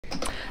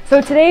So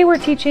today we're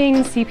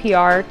teaching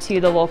CPR to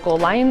the local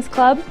Lions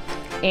Club,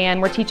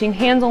 and we're teaching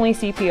hands-only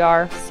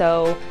CPR,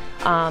 so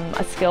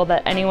a skill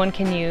that anyone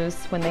can use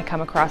when they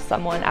come across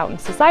someone out in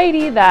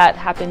society that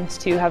happens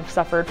to have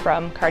suffered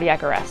from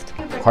cardiac arrest.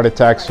 Heart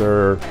attacks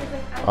are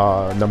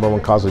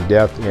 #1 cause of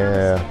death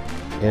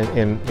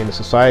in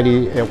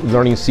society.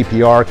 Learning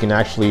CPR can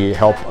actually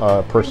help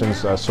a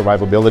person's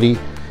survivability.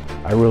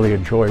 I really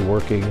enjoy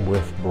working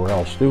with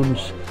Burrell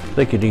students. I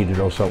think you need to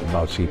know something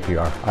about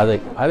CPR.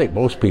 I think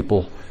most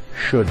people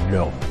should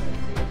know.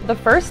 The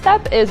first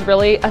step is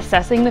really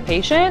assessing the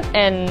patient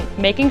and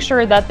making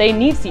sure that they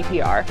need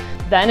CPR.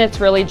 Then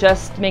it's really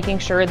just making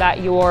sure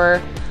that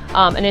you're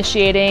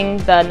initiating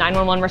the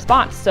 911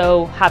 response.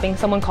 So having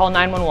someone call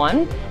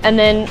 911 and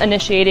then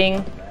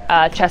initiating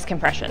chest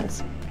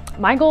compressions.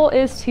 My goal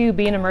is to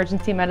be an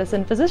emergency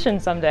medicine physician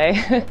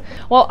someday.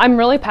 Well, I'm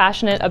really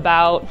passionate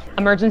about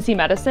emergency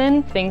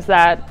medicine, things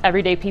that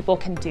everyday people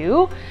can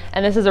do.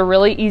 And this is a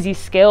really easy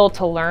skill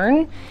to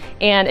learn,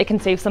 and it can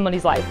save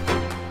somebody's life.